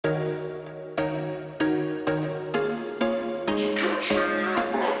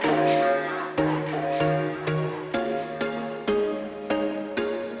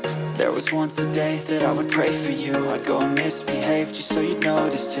just once a day that I would pray for you. I'd go and misbehave just so you'd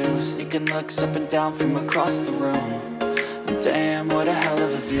notice too. Sneaking looks up and down from across the room. And damn, what a hell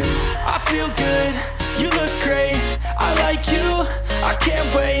of a view. I feel good, you look great, I like you, I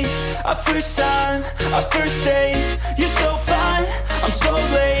can't wait. A first time, a first date, you're so fine, I'm so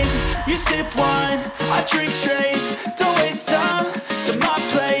late. You sip wine, I drink straight, don't waste time to my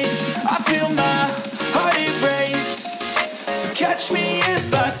place. I feel my heart erase, so catch me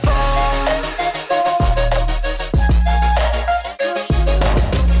if I fall.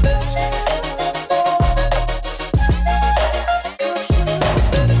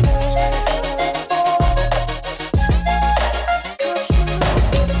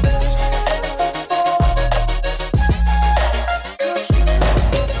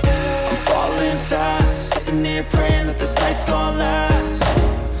 Praying that this night's gonna last.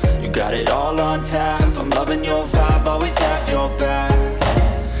 You got it all on tap, I'm loving your vibe, always have your back.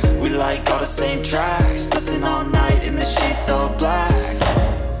 We like all the same tracks, listen all night in the sheets all black.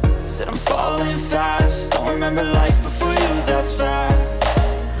 Said I'm falling fast, don't remember life before you, that's fact.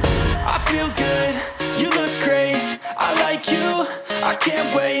 I feel good, you look great, I like you, I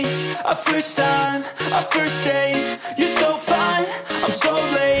can't wait. A first time, a first date, you're so fine, I'm so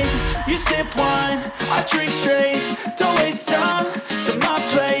late. You sip wine, I drink straight, don't waste time to my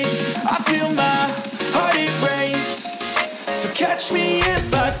place. I feel my heart erase, so catch me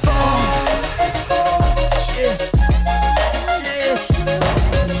if I fall. Shit.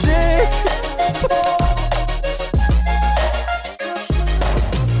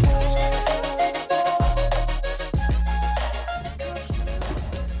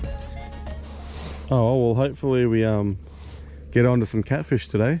 Oh well, hopefully we get onto some catfish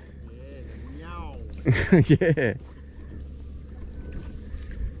today. Yeah.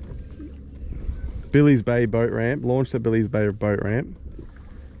 Billy's Bay boat ramp, launched at Billy's Bay boat ramp.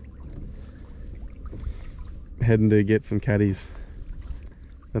 Heading to get some caddies.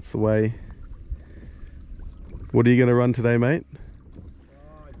 That's the way. What are you going to run today, mate?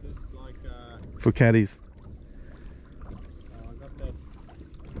 Just like for caddies. I got that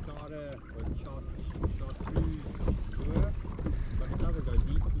starter with shot 2 lure, but it doesn't go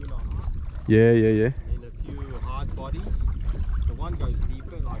deep, you know. Yeah. And a few hard bodies. The one goes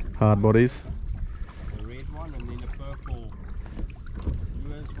deeper, like hard bodies. The red one, and then the purple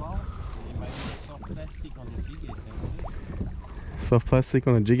lure as well. And then maybe a soft plastic on the jig head. Soft plastic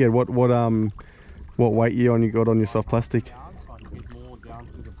on a jig head. What weight you got on your soft plastic? So I can get more down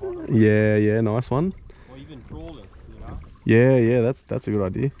to the bottom. Yeah, nice one. Or even trawl it, you know. Yeah, that's a good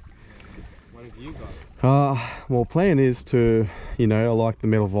idea. What have you got? Well, plan is to, I like the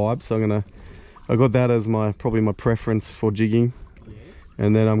metal vibe, so I got that as probably my preference for jigging. Yeah.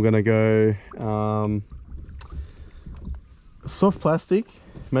 And then I'm gonna go soft plastic,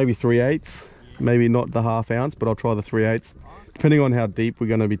 maybe 3/8, maybe not the 1/2 ounce, but I'll try the 3/8, depending on how deep we're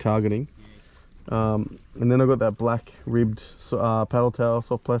gonna be targeting. And then I got that black ribbed paddle tail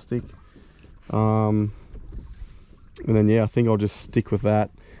soft plastic. And then I think I'll just stick with that.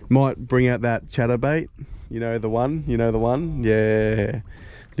 Might bring out that chatterbait, the one, yeah,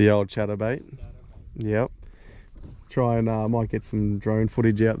 the old chatterbait. Yep. Try and might get some drone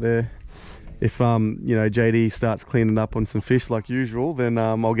footage out there. If JD starts cleaning up on some fish like usual, then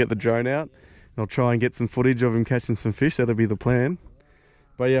I'll get the drone out. I'll try and get some footage of him catching some fish. That'll be the plan.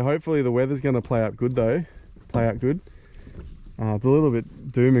 But yeah, hopefully the weather's going to play out good though. It's a little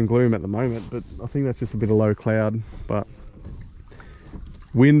bit doom and gloom at the moment, but I think that's just a bit of low cloud. But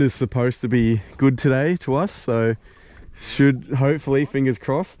wind is supposed to be good today to us, so should hopefully, fingers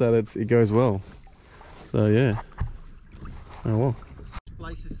crossed, that it goes well. So yeah. Oh well.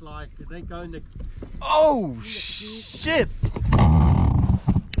 Places like they go in the. Oh shit! What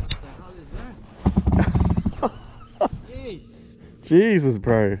the hell is that? Yes. Jesus,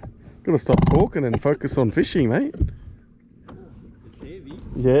 bro. Gotta stop talking and focus on fishing, mate. Oh, it's heavy.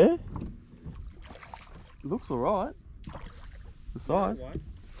 Yeah? Looks alright. The size. I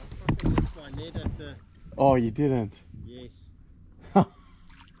fucking left my net at the. Oh, you didn't? Yes.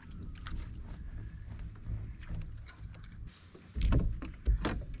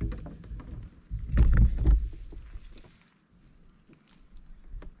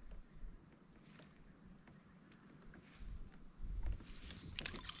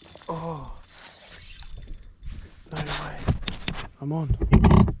 Oh. No way. I'm on.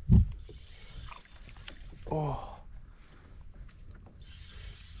 Oh.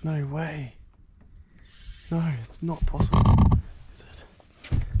 No way. No, it's not possible. Is it?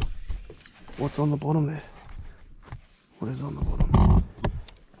 What's on the bottom there? What is on the bottom?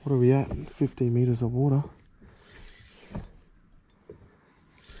 What are we at? 15 meters of water.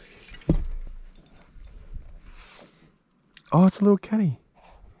 Oh, it's a little catty.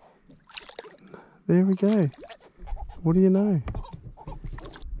 There we go. What do you know?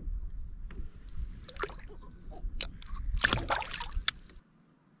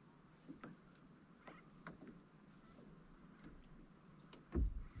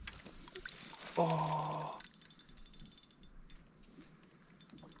 Oh.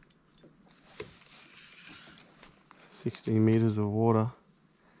 $16 meters of water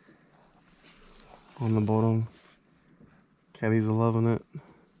on the bottom. Caddies are loving it.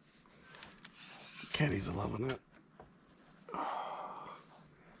 Caddies are loving it.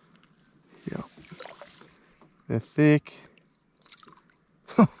 Yep. They're thick.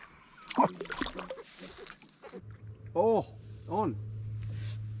 Oh, on.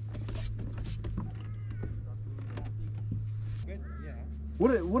 Good, yeah.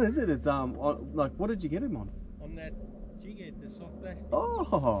 What is it? It's like, what did you get him on? On that jig head, the soft plastic.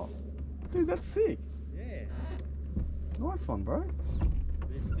 Oh, dude, that's sick. Yeah. Nice one, bro.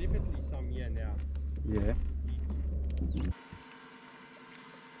 There's definitely some here now. Yeah.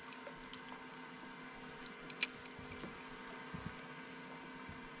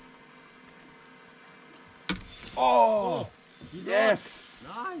 Oh, yes.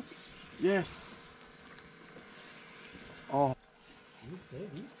 Nice. Yes. Oh. Good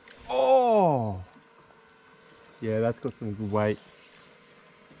heavy. Oh. Yeah, that's got some good weight.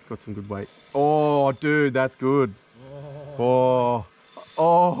 It's got some good weight. Oh, dude, that's good. Oh.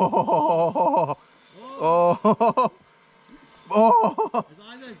 Oh. Oh. Oh. Is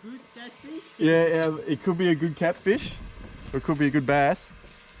either a good catfish? Yeah, it could be a good catfish, or it could be a good bass.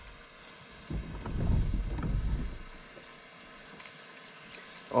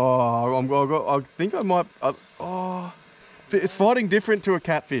 Oh, I think I might. Oh, it's fighting different to a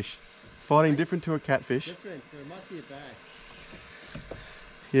catfish. It's fighting different to a catfish. Different, so it must be a bass.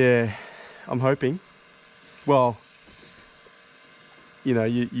 Yeah, I'm hoping. Well, you know,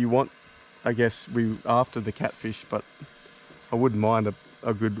 you want, I guess, we after the catfish, but I wouldn't mind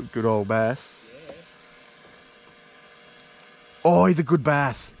a good old bass. Yeah. Oh, he's a good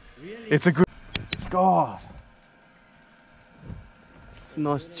bass. Really? It's a good. God. It's a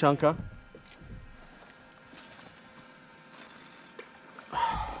nice chunker.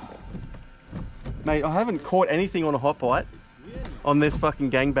 Mate, I haven't caught anything on a hot bite Really? on this fucking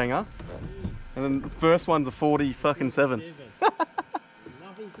gangbanger. And then the first one's a 40 fucking 7.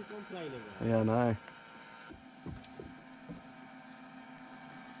 Nothing to complain about. Yeah, I know.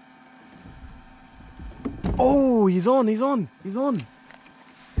 Oh, he's on. He's on.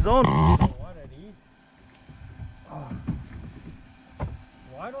 Oh, what a neat. Oh.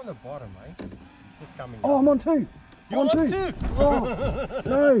 Right on the bottom, eh? Just coming Oh, up. I'm on 2. You're on two? Oh,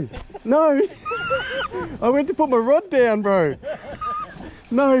 no. No. I went to put my rod down, bro.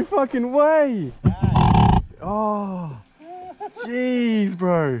 No fucking way. Oh, jeez,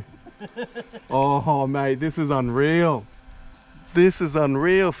 bro. Oh, mate, this is unreal. This is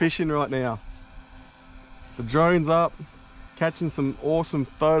unreal fishing right now. The drone's up, catching some awesome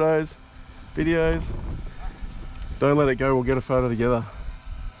photos, videos. Don't let it go, we'll get a photo together.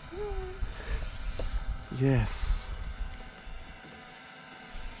 Yes.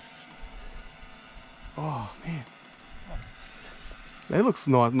 Oh, man. That looks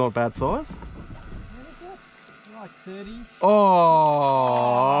not bad size. Like 30.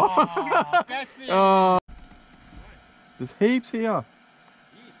 Oh. Catfish. Oh. There's heaps here.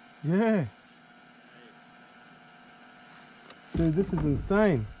 Yeah. Dude, this is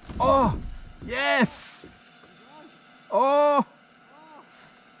insane. Oh, yes. Oh,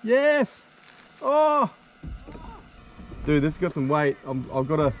 yes. Oh. Dude, this has got some weight. I've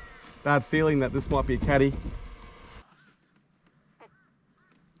got a bad feeling that this might be a caddy.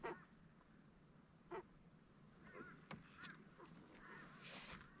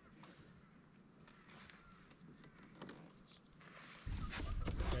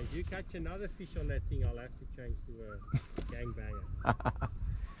 If you catch another fish on that thing, I'll have to change to a gangbanger. I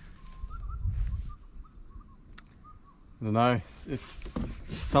don't know. It's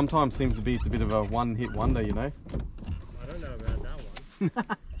sometimes seems to be it's a bit of a one-hit wonder, you know. I don't know about that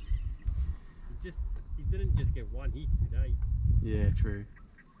one. he didn't just get one hit today. Yeah, true.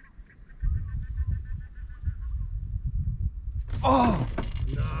 Oh,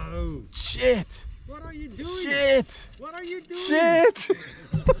 No! shit! What are you doing? Shit! What are you doing? Shit!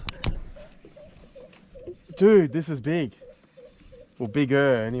 Dude, this is big. Well,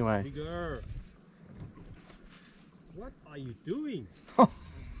 bigger anyway. Bigger. What are you doing?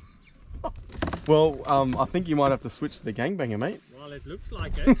 Well, I think you might have to switch to the gangbanger, mate. Well, it looks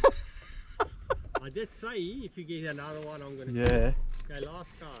like it. I did say if you get another one, I'm gonna. Yeah. Okay, last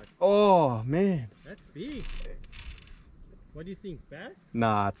card. Oh man. That's big. What do you think, bass?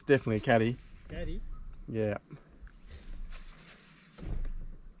 Nah, it's definitely a caddy. Caddy? Yeah.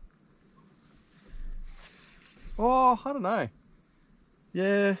 Oh, I don't know.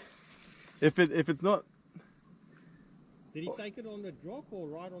 Yeah. If it's not, Did he take it on the drop or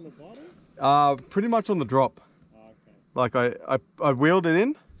right on the bottom? pretty much on the drop. Okay. Like I wheeled it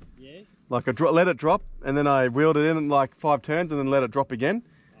in. Yes. Like I let it drop, and then I wheeled it in like 5 turns, and then let it drop again,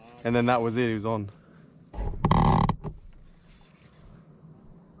 and then that was it. He was on.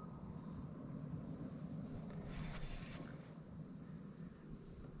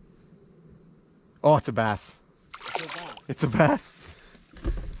 Oh, it's a bass. It's a bass.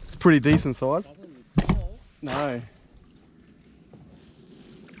 It's pretty decent size. No.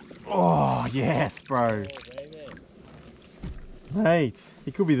 Oh, yes, bro. Oh, baby. Mate,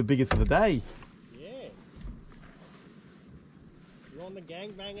 he could be the biggest of the day. Yeah. You on the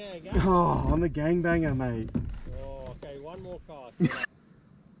gangbanger again? Oh, on the gangbanger, mate. Oh, okay, one more cast.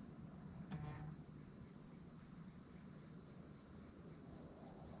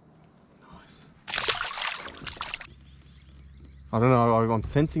 I don't know, I'm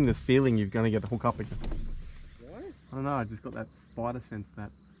sensing this feeling you're going to get the hook up again. What? I don't know, I just got that spider sense that.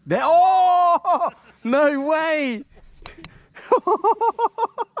 There, oh! No way!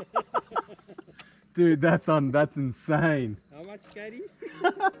 Dude, that's insane. How much, Katie?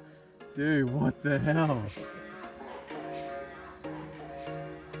 Dude, what the hell?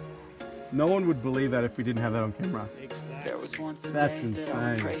 No one would believe that if we didn't have that on camera. There was once a That's day that I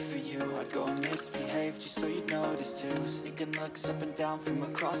would insane. pray for you. I'd go and misbehave just so you'd notice too. Sneaking looks up and down from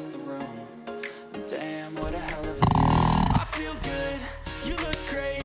across the room. And damn, what a hell of a view. I feel good, you look